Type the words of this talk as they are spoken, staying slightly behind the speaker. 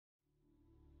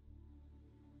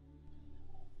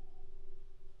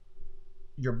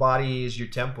Your body is your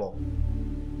temple.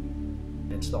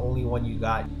 It's the only one you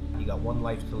got. You got one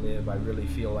life to live. I really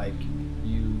feel like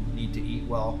you need to eat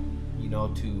well,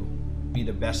 to be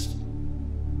the best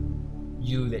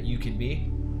you that you can be.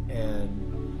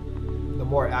 And the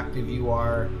more active you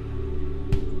are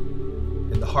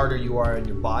and the harder you are in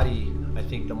your body, I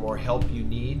think the more help you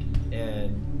need.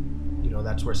 And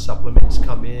that's where supplements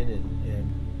come in.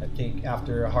 And I think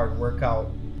after a hard workout,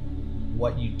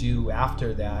 what you do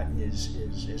after that is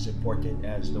as important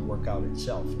as the workout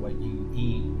itself. What you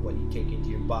eat, what you take into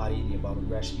your body, the amount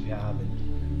of rest you have.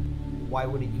 And why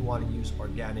wouldn't you want to use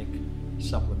organic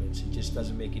supplements? It just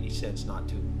doesn't make any sense not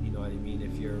to. You know what I mean?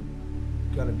 If you're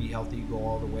gonna be healthy, go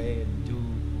all the way and do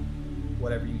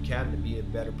whatever you can to be a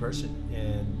better person.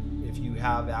 And if you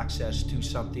have access to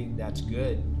something that's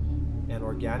good and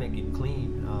organic and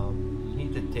clean, you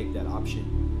need to take that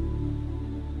option.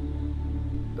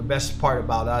 The best part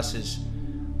about us is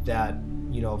that,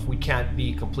 if we can't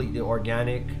be completely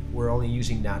organic, we're only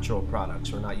using natural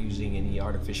products. We're not using any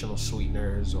artificial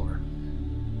sweeteners or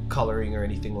coloring or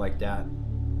anything like that.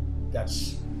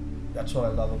 That's what I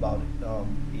love about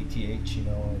ATH.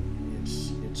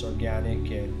 It's organic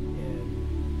and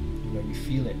you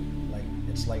feel it. Like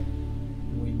it's like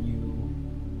when you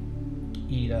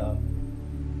eat a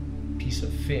piece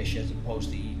of fish as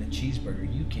opposed to eating a cheeseburger,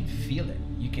 you can feel it.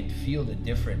 You can feel the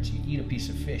difference. You eat a piece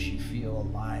of fish, you feel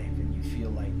alive, and you feel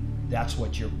like that's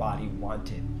what your body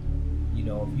wanted.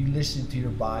 If you listen to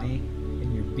your body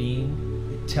and your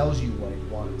being, it tells you what it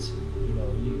wants.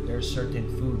 There's certain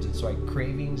foods, it's like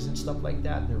cravings and stuff like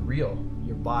that, they're real.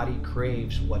 Your body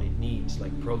craves what it needs,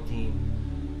 like protein.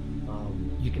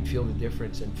 You can feel the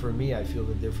difference, and for me, I feel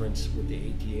the difference with the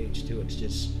ATH too. It's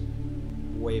just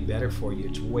way better for you.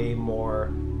 It's way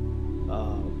more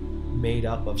made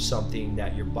up of something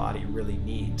that your body really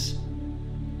needs.